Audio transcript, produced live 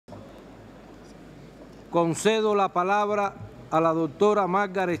Concedo la palabra a la doctora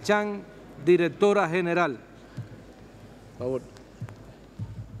Margaret Chan, directora general. Por favor.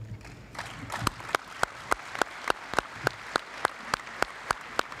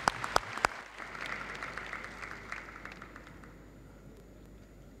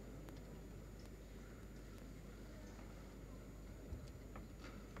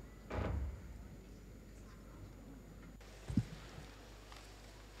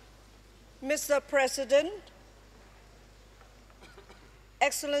 Mr. President,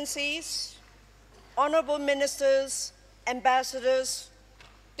 Excellencies, Honorable Ministers, Ambassadors,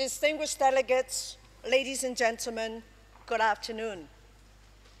 distinguished delegates, ladies and gentlemen, good afternoon.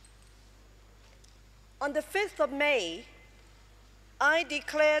 On the 5th of May, I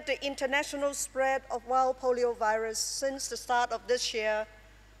declared the international spread of wild polio virus since the start of this year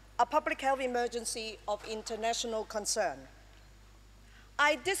a public health emergency of international concern.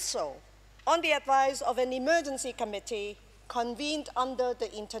 I did so on the advice of an emergency committee convened under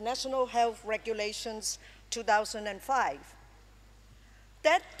the International Health Regulations 2005.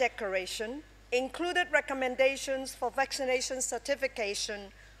 That declaration included recommendations for vaccination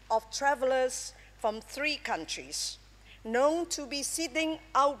certification of travelers from 3 countries known to be seeding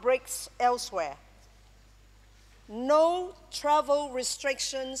outbreaks elsewhere. No travel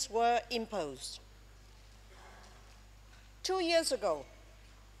restrictions were imposed. 2 years ago,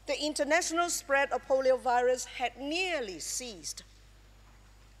 the international spread of polio virus had nearly ceased.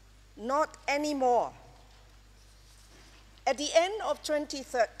 Not anymore. At the end of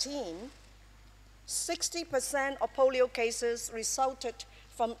 2013, 60% of polio cases resulted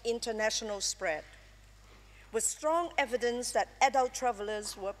from international spread, with strong evidence that adult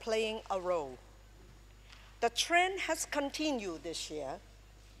travelers were playing a role. The trend has continued this year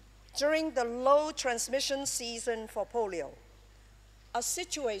during the low transmission season for polio, a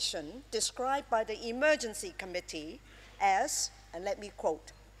situation described by the Emergency Committee as, and let me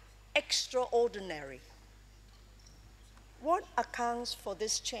quote, extraordinary. What accounts for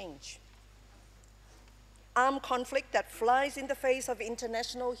this change? Armed conflict that flies in the face of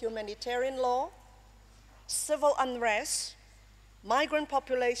international humanitarian law, civil unrest, migrant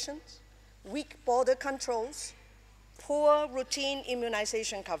populations, weak border controls, poor routine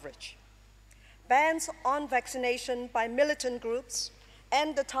immunization coverage, bans on vaccination by militant groups,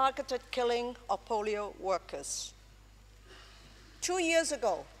 and the targeted killing of polio workers. 2 years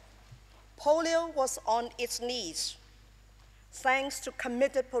ago, polio was on its knees, thanks to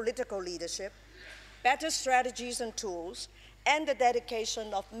committed political leadership, better strategies and tools, and the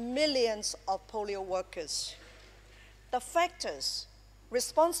dedication of millions of polio workers. The factors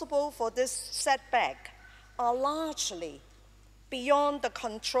responsible for this setback are largely beyond the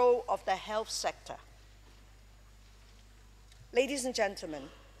control of the health sector. Ladies and gentlemen,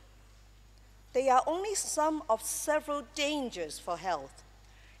 they are only some of several dangers for health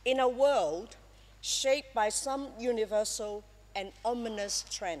in a world shaped by some universal and ominous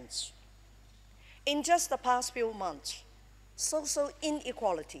trends. In just the past few months, social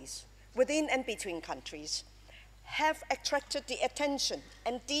inequalities within and between countries have attracted the attention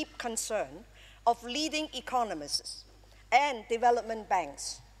and deep concern of leading economists and development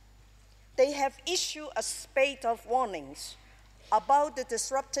banks. They have issued a spate of warnings about the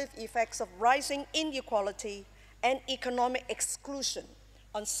disruptive effects of rising inequality and economic exclusion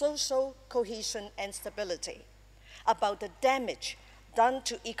on social cohesion and stability, about the damage done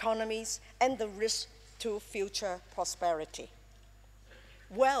to economies and the risk to future prosperity.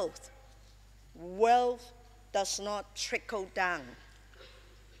 Wealth does not trickle down.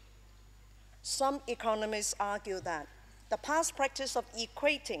 Some economists argue that the past practice of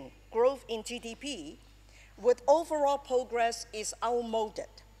equating growth in GDP with overall progress is outmoded.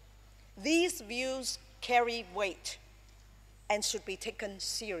 These views carry weight and should be taken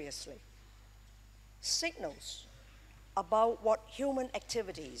seriously. Signals about what human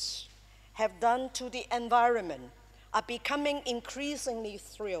activities have done to the environment are becoming increasingly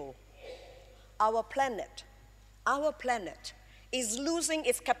real. Our planet is losing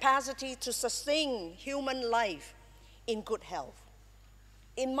its capacity to sustain human life in good health.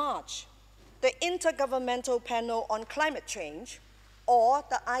 In March, the Intergovernmental Panel on Climate Change, or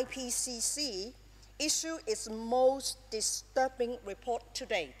the IPCC, issued its most disturbing report to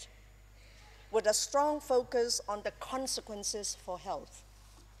date, with a strong focus on the consequences for health.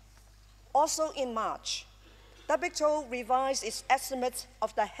 Also in March, WHO revised its estimates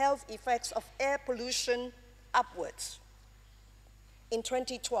of the health effects of air pollution upwards. In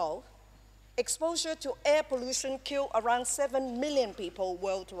 2012, exposure to air pollution killed around 7 million people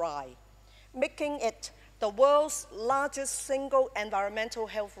worldwide, making it the world's largest single environmental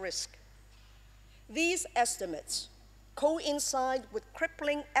health risk. These estimates coincide with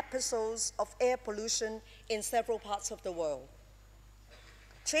crippling episodes of air pollution in several parts of the world.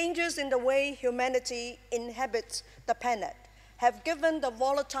 Changes in the way humanity inhabits the planet have given the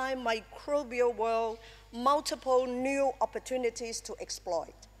volatile microbial world multiple new opportunities to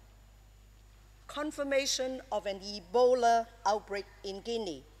exploit. Confirmation of an Ebola outbreak in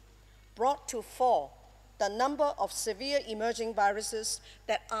Guinea brought to fore the number of severe emerging viruses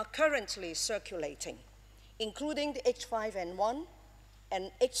that are currently circulating, including the H5N1 and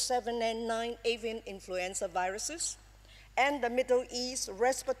H7N9 avian influenza viruses, and the Middle East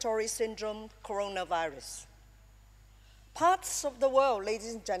respiratory syndrome coronavirus. Parts of the world,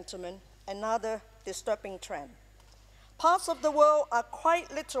 ladies and gentlemen, another disturbing trend. Parts of the world are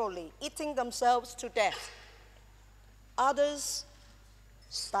quite literally eating themselves to death. Others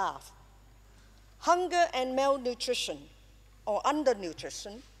starve. Hunger and malnutrition, or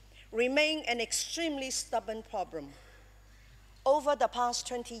undernutrition, remain an extremely stubborn problem. Over the past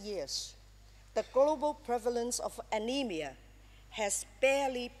 20 years, the global prevalence of anemia has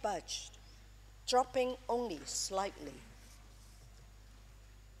barely budged, dropping only slightly.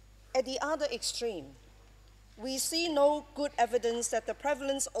 At the other extreme, we see no good evidence that the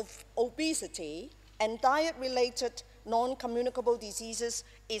prevalence of obesity and diet-related non-communicable diseases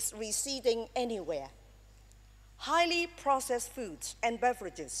is receding anywhere. Highly processed foods and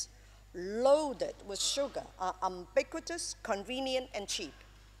beverages loaded with sugar are ubiquitous, convenient, and cheap.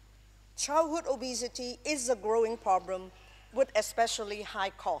 Childhood obesity is a growing problem with especially high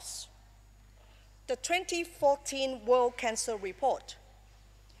costs. The 2014 World Cancer Report,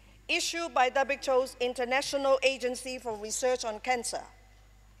 issued by WHO's International Agency for Research on Cancer,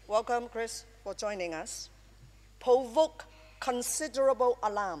 welcome, Chris, for joining us, provoked considerable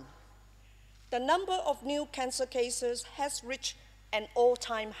alarm. The number of new cancer cases has reached an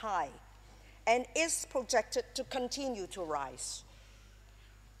all-time high and is projected to continue to rise.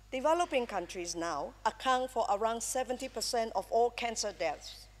 Developing countries now account for around 70% of all cancer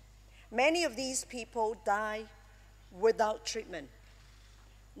deaths. Many of these people die without treatment,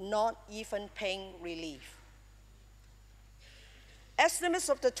 not even pain relief. Estimates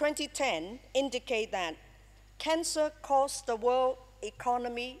of the 2010 indicate that cancer cost the world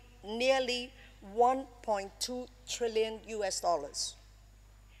economy nearly $1.2 trillion US.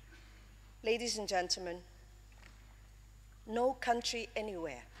 Ladies and gentlemen, no country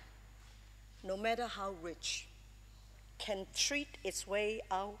anywhere, no matter how rich, can treat its way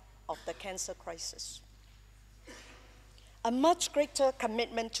out of the cancer crisis. A much greater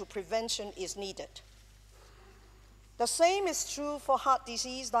commitment to prevention is needed. The same is true for heart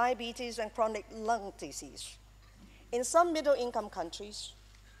disease, diabetes, and chronic lung disease. In some middle-income countries,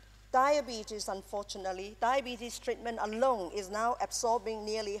 diabetes treatment alone is now absorbing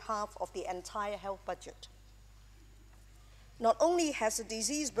nearly half of the entire health budget. Not only has the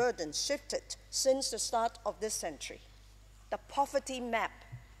disease burden shifted since the start of this century, the poverty map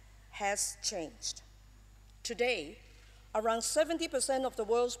has changed. Today, around 70% of the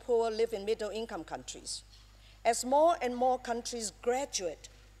world's poor live in middle-income countries. As more and more countries graduate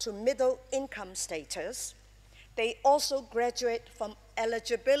to middle-income status, they also graduate from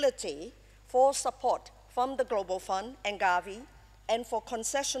eligibility for support from the Global Fund and Gavi and for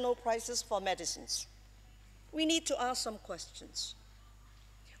concessional prices for medicines. We need to ask some questions.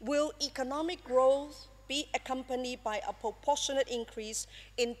 Will economic growth be accompanied by a proportionate increase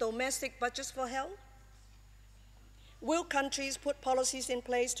in domestic budgets for health? Will countries put policies in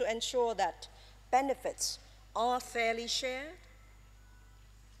place to ensure that benefits are fairly shared?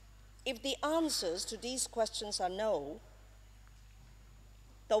 If the answers to these questions are no,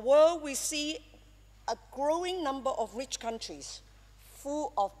 the world will see a growing number of rich countries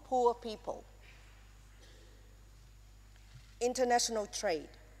full of poor people. International trade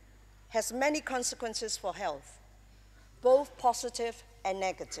has many consequences for health, both positive and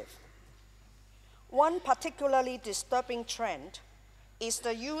negative. One particularly disturbing trend is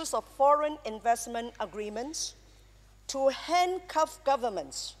the use of foreign investment agreements to handcuff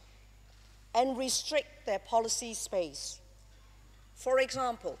governments and restrict their policy space. For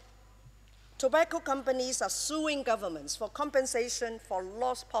example, tobacco companies are suing governments for compensation for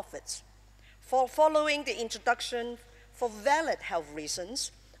lost profits for following the introduction, for valid health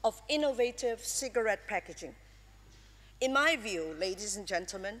reasons, of innovative cigarette packaging. In my view, ladies and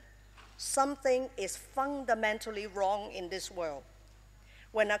gentlemen, something is fundamentally wrong in this world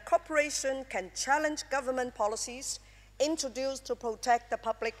when a corporation can challenge government policies introduced to protect the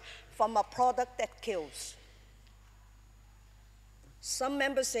public from a product that kills. Some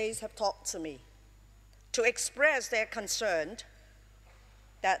member states have talked to me to express their concern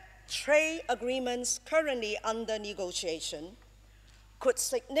that trade agreements currently under negotiation could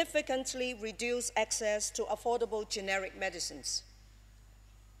significantly reduce access to affordable generic medicines.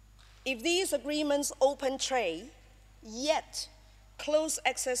 If these agreements open trade, yet close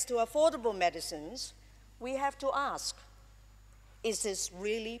access to affordable medicines, we have to ask, is this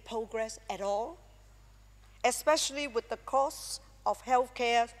really progress at all? Especially with the costs of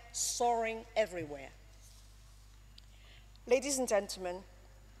healthcare soaring everywhere. Ladies and gentlemen,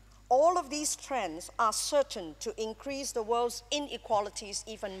 all of these trends are certain to increase the world's inequalities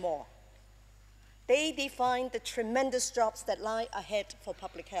even more. They define the tremendous jobs that lie ahead for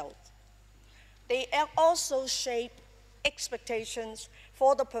public health. They also shape expectations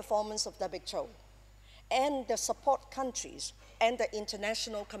for the performance of WHO and the support countries and the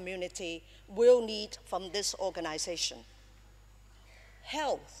international community will need from this organization.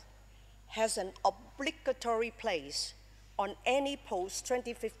 Health has an obligatory place on any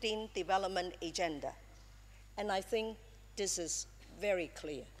post-2015 development agenda, and I think this is very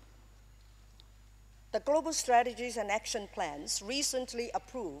clear. The global strategies and action plans recently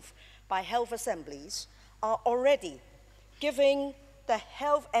approved by health assemblies are already giving the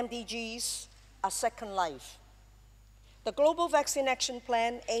health MDGs a second life. The Global Vaccine Action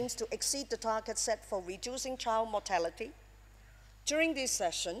Plan aims to exceed the target set for reducing child mortality. During this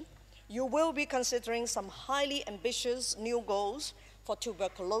session, you will be considering some highly ambitious new goals for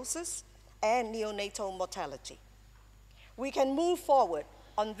tuberculosis and neonatal mortality. We can move forward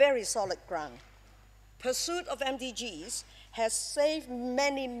on very solid ground. Pursuit of MDGs has saved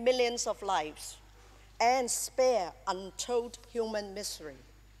many millions of lives and spared untold human misery.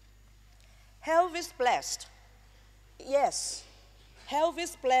 Health is blessed. Yes, health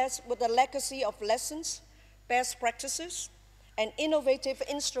is blessed with a legacy of lessons, best practices, and innovative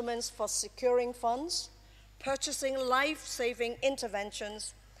instruments for securing funds, purchasing life-saving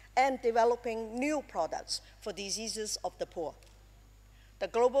interventions, and developing new products for diseases of the poor. The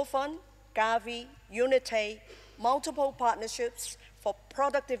Global Fund, Gavi, UNITAID, multiple partnerships for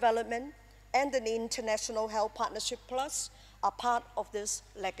product development, and the International Health Partnership Plus are part of this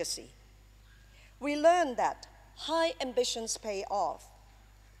legacy. We learned that high ambitions pay off.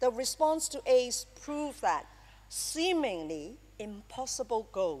 The response to AIDS proved that seemingly impossible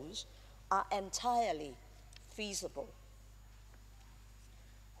goals are entirely feasible.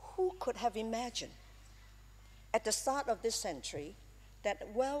 Who could have imagined at the start of this century that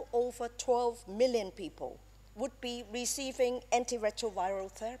well over 12 million people would be receiving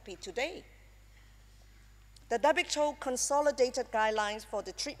antiretroviral therapy today? The WHO consolidated guidelines for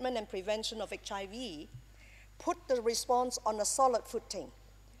the treatment and prevention of HIV put the response on a solid footing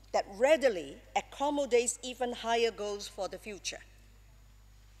that readily accommodates even higher goals for the future.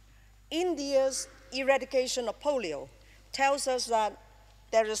 India's eradication of polio tells us that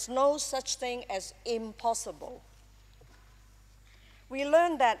there is no such thing as impossible. We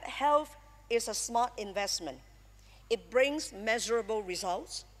learned that health is a smart investment. It brings measurable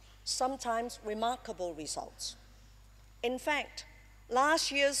results, sometimes remarkable results. In fact,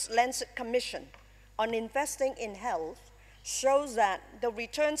 last year's Lancet Commission on investing in health shows that the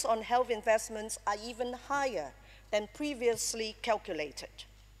returns on health investments are even higher than previously calculated.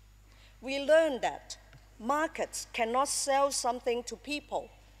 We learned that markets cannot sell something to people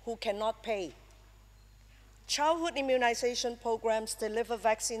who cannot pay. Childhood immunization programs deliver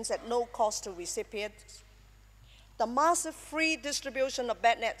vaccines at no cost to recipients. The massive free distribution of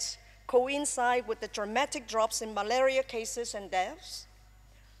bed nets coincide with the dramatic drops in malaria cases and deaths.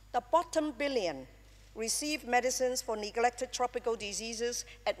 The bottom billion receive medicines for neglected tropical diseases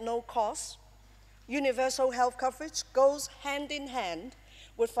at no cost. Universal health coverage goes hand in hand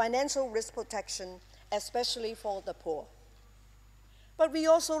with financial risk protection, especially for the poor. But we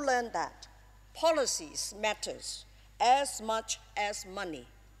also learned that policies matters as much as money.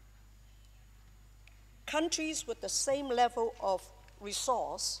 Countries with the same level of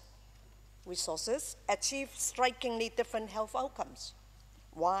resources achieve strikingly different health outcomes.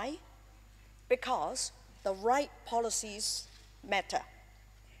 Why? Because the right policies matter,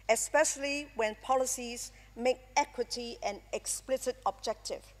 especially when policies make equity an explicit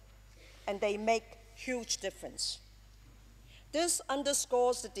objective, and they make huge difference. This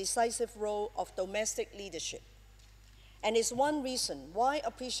underscores the decisive role of domestic leadership, and is one reason why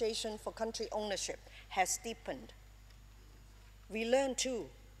appreciation for country ownership has deepened. We learn too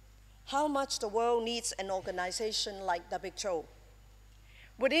how much the world needs an organization like WHO.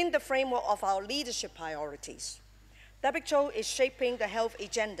 Within the framework of our leadership priorities, WHO is shaping the health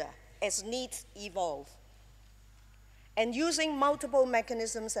agenda as needs evolve, and using multiple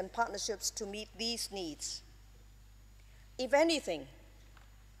mechanisms and partnerships to meet these needs. If anything,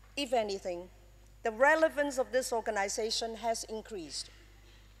 If anything, the relevance of this organization has increased.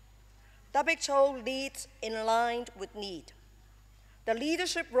 WHO leads in line with need. The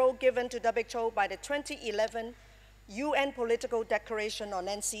leadership role given to WHO by the 2011 UN Political Declaration on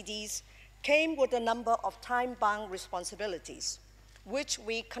NCDs came with a number of time-bound responsibilities, which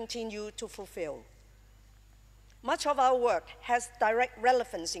we continue to fulfill. Much of our work has direct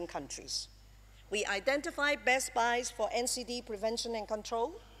relevance in countries. We identify best buys for NCD prevention and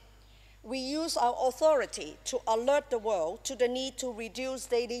control. We use our authority to alert the world to the need to reduce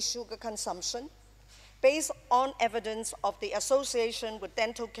daily sugar consumption based on evidence of the association with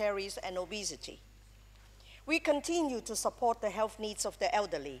dental caries and obesity. We continue to support the health needs of the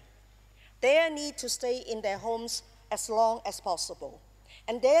elderly, their need to stay in their homes as long as possible,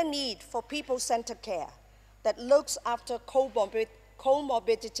 and their need for people-centered care that looks after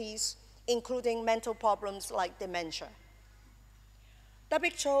comorbidities, including mental problems like dementia.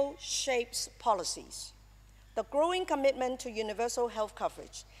 WHO shapes policies. The growing commitment to universal health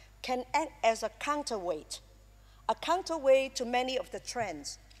coverage can act as a counterweight to many of the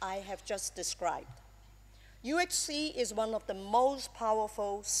trends I have just described. UHC is one of the most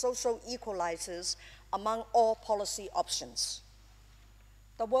powerful social equalizers among all policy options.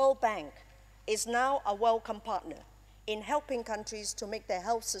 The World Bank is now a welcome partner in helping countries to make their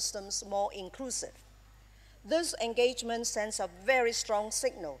health systems more inclusive. This engagement sends a very strong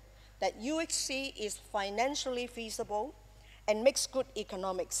signal that UHC is financially feasible and makes good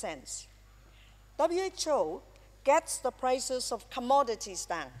economic sense. WHO gets the prices of commodities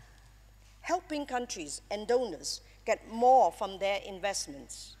down, helping countries and donors get more from their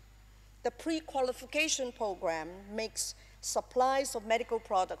investments. The pre-qualification program makes supplies of medical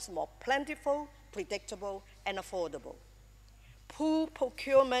products more plentiful, predictable, and affordable. Pool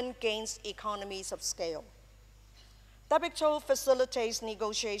procurement gains economies of scale. WHO facilitates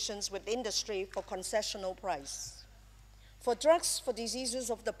negotiations with industry for concessional price. For drugs for diseases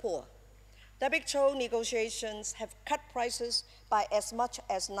of the poor, WHO negotiations have cut prices by as much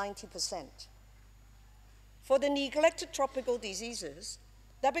as 90%. For the neglected tropical diseases,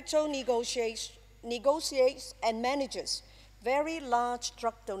 WHO negotiates and manages very large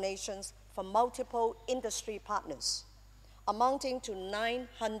drug donations from multiple industry partners, amounting to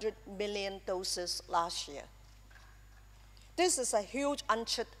 900 million doses last year. This is a huge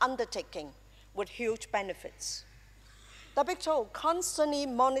undertaking with huge benefits. WHO constantly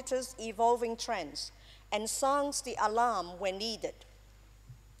monitors evolving trends and sounds the alarm when needed.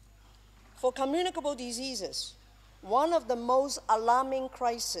 For communicable diseases, one of the most alarming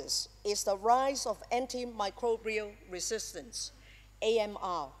crises is the rise of antimicrobial resistance,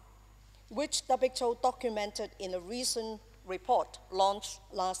 AMR, which WHO documented in a recent report launched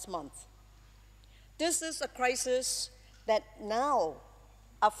last month. This is a crisis that now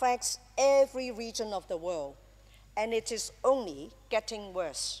affects every region of the world, and it is only getting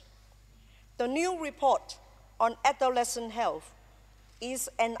worse. The new report on adolescent health is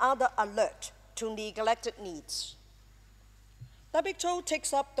another alert to neglected needs. WHO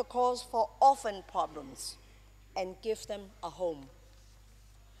takes up the cause for orphan problems and gives them a home.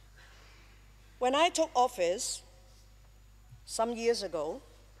 When I took office some years ago,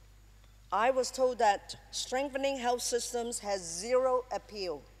 I was told that strengthening health systems has zero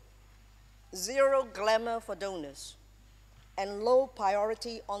appeal, zero glamour for donors, and low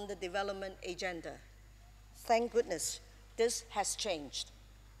priority on the development agenda. Thank goodness, this has changed.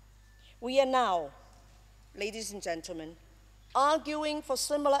 We are now, ladies and gentlemen, arguing for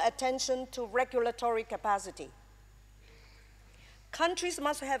similar attention to regulatory capacity. Countries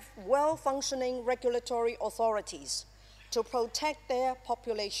must have well-functioning regulatory authorities to protect their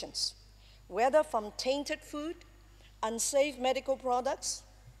populations, whether from tainted food, unsafe medical products,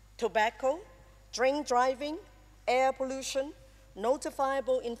 tobacco, drink driving, air pollution,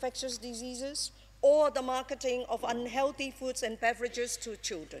 notifiable infectious diseases, or the marketing of unhealthy foods and beverages to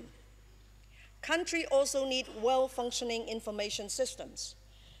children. Countries also need well-functioning information systems.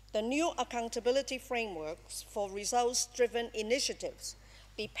 The new accountability frameworks for results-driven initiatives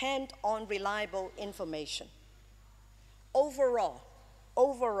depend on reliable information. Overall,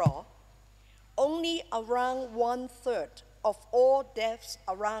 only around 1/3 of all deaths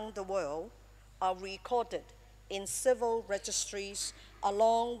around the world are recorded in civil registries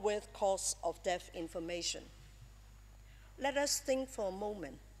along with cause of death information. Let us think for a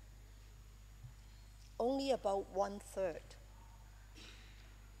moment. Only about 1/3.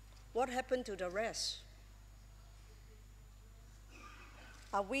 What happened to the rest?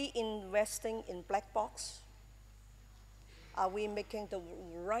 Are we investing in black box? Are we making the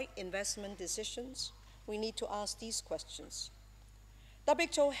right investment decisions? We need to ask these questions.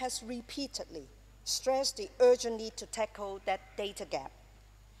 WHO has repeatedly stressed the urgent need to tackle that data gap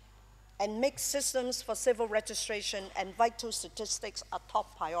and make systems for civil registration and vital statistics a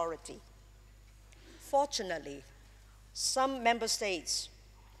top priority. Fortunately, some member states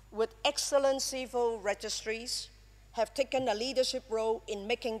with excellent civil registries have taken a leadership role in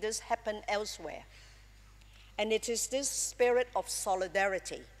making this happen elsewhere. And it is this spirit of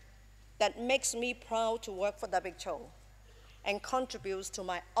solidarity that makes me proud to work for WHO and contributes to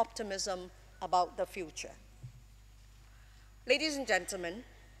my optimism about the future. Ladies and gentlemen,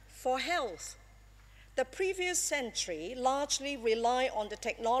 for health, the previous century largely relied on the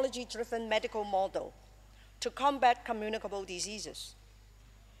technology-driven medical model to combat communicable diseases.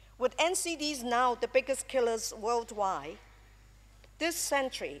 With NCDs now the biggest killers worldwide, this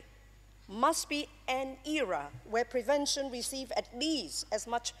century must be an era where prevention receives at least as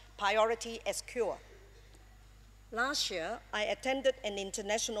much priority as cure. Last year, I attended an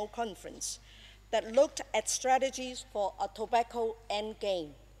international conference that looked at strategies for a tobacco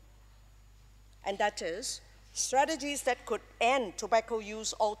endgame. And that is, strategies that could end tobacco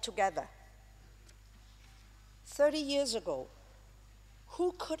use altogether. 30 years ago,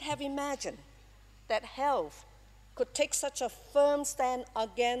 who could have imagined that health could take such a firm stand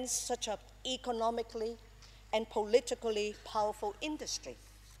against such an economically and politically powerful industry?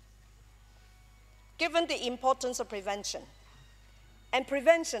 Given the importance of prevention, and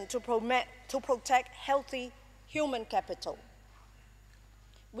prevention to protect healthy human capital,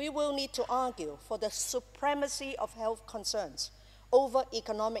 we will need to argue for the supremacy of health concerns over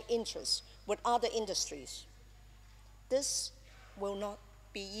economic interests with other industries. This will not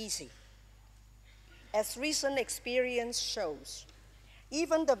be easy. As recent experience shows,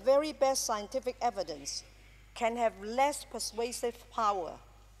 even the very best scientific evidence can have less persuasive power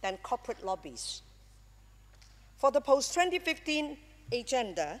than corporate lobbies. For the post-2015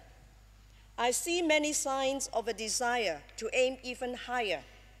 agenda, I see many signs of a desire to aim even higher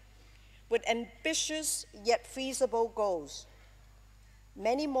with ambitious yet feasible goals.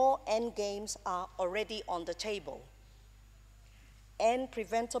 Many more endgames are already on the table. End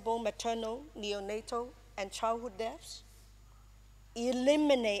preventable maternal, neonatal, and childhood deaths,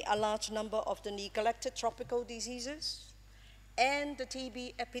 eliminate a large number of the neglected tropical diseases, and the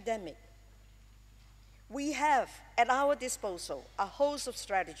TB epidemic. We have at our disposal a host of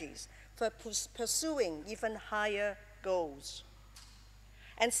strategies for pursuing even higher goals.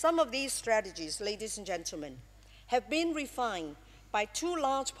 And some of these strategies, ladies and gentlemen, have been refined by two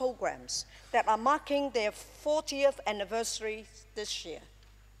large programs that are marking their 40th anniversary this year.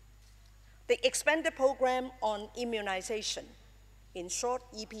 The expanded program on immunization, in short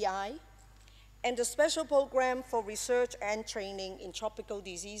EPI, and the special program for research and training in tropical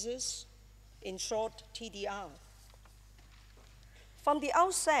diseases, in short TDR. From the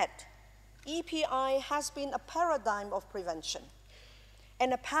outset, EPI has been a paradigm of prevention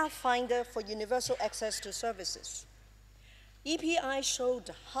and a pathfinder for universal access to services. EPI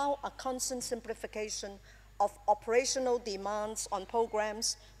showed how a constant simplification of operational demands on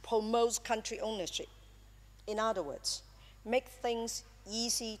programs promotes country ownership. In other words, make things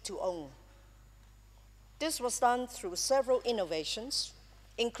easy to own. This was done through several innovations,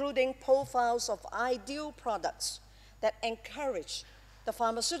 including profiles of ideal products that encourage the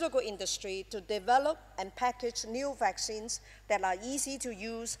pharmaceutical industry to develop and package new vaccines that are easy to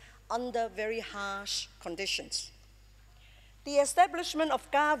use under very harsh conditions. The establishment of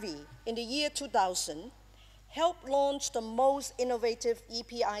Gavi in the year 2000 helped launch the most innovative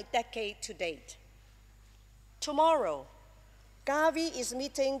EPI decade to date. Tomorrow, Gavi is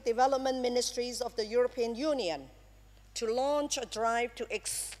meeting development ministries of the European Union to launch a drive to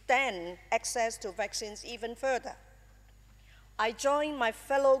extend access to vaccines even further. I join my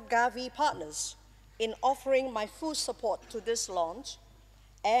fellow Gavi partners in offering my full support to this launch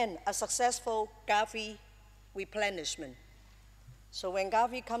and a successful Gavi replenishment. So when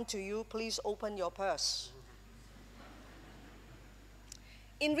Gavi comes to you, please open your purse.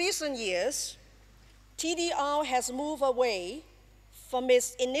 In recent years, TDR has moved away from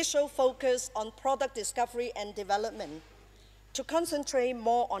its initial focus on product discovery and development to concentrate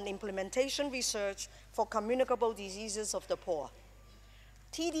more on implementation research for communicable diseases of the poor.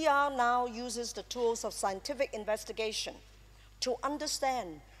 TDR now uses the tools of scientific investigation to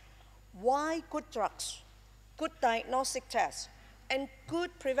understand why good drugs, good diagnostic tests, and good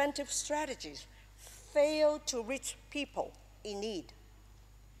preventive strategies fail to reach people in need.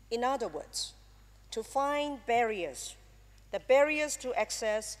 In other words, to find barriers, the barriers to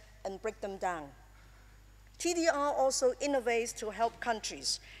access, and break them down. TDR also innovates to help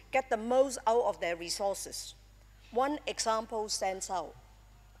countries get the most out of their resources, one example stands out.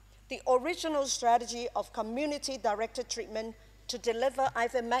 The original strategy of community-directed treatment to deliver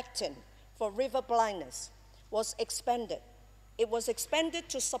ivermectin for river blindness was expanded. It was expanded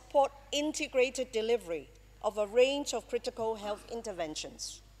to support integrated delivery of a range of critical health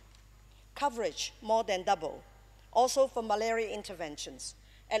interventions. Coverage more than double, also for malaria interventions,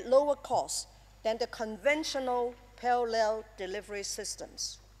 at lower cost than the conventional parallel delivery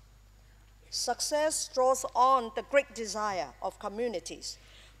systems. Success draws on the great desire of communities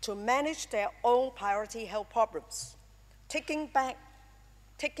to manage their own priority health problems, taking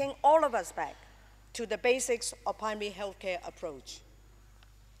all of us back to the basics of primary healthcare approach.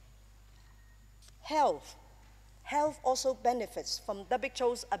 Health also benefits from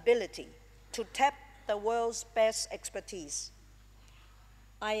WHO's ability to tap the world's best expertise.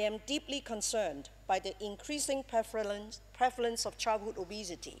 I am deeply concerned by the increasing prevalence of childhood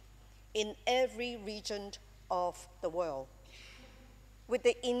obesity in every region of the world, with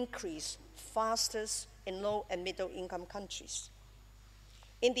the increase fastest in low and middle income countries.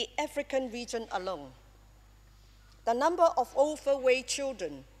 In the African region alone, the number of overweight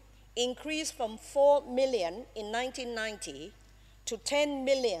children increased from 4 million in 1990 to 10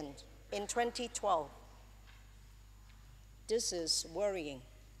 million in 2012. This is worrying.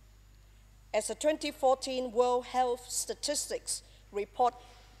 As the 2014 World Health Statistics Report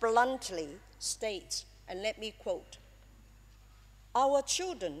bluntly states, and let me quote, "Our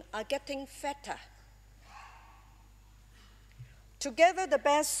children are getting fatter." To gather the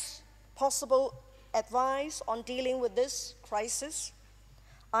best possible advice on dealing with this crisis,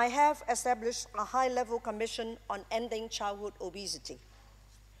 I have established a high-level commission on ending childhood obesity.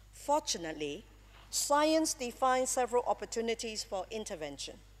 Fortunately, science defines several opportunities for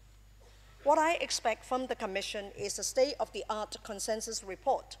intervention. What I expect from the commission is a state-of-the-art consensus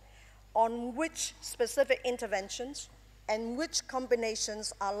report on which specific interventions and which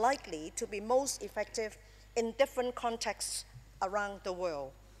combinations are likely to be most effective in different contexts around the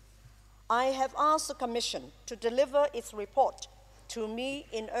world. I have asked the Commission to deliver its report to me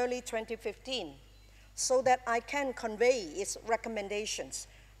in early 2015 so that I can convey its recommendations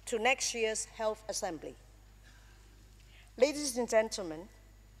to next year's Health Assembly. Ladies and gentlemen,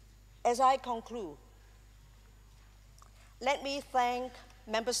 as I conclude, let me thank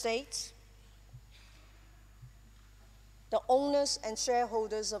Member States, the owners and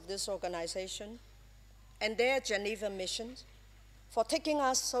shareholders of this organization, and their Geneva missions for taking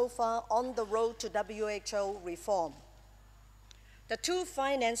us so far on the road to WHO reform. The two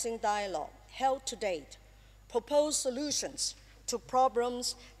financing dialogues held to date propose solutions to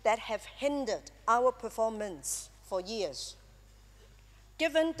problems that have hindered our performance for years.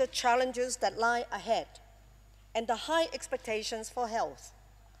 Given the challenges that lie ahead and the high expectations for health,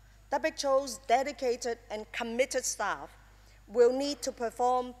 WHO's dedicated and committed staff will need to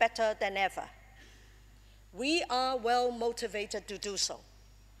perform better than ever. We are well motivated to do so,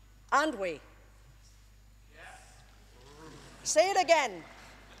 aren't we? Yes. Say it again.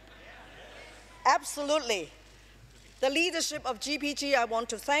 Yes. Absolutely. The leadership of GPG, I want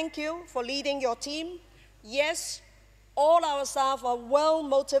to thank you for leading your team. Yes, all our staff are well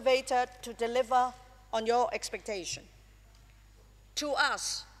motivated to deliver on your expectation. To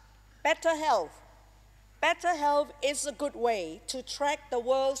us, better health is a good way to track the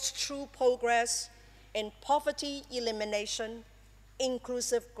world's true progress in poverty elimination,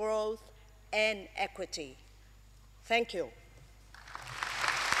 inclusive growth, and equity. Thank you.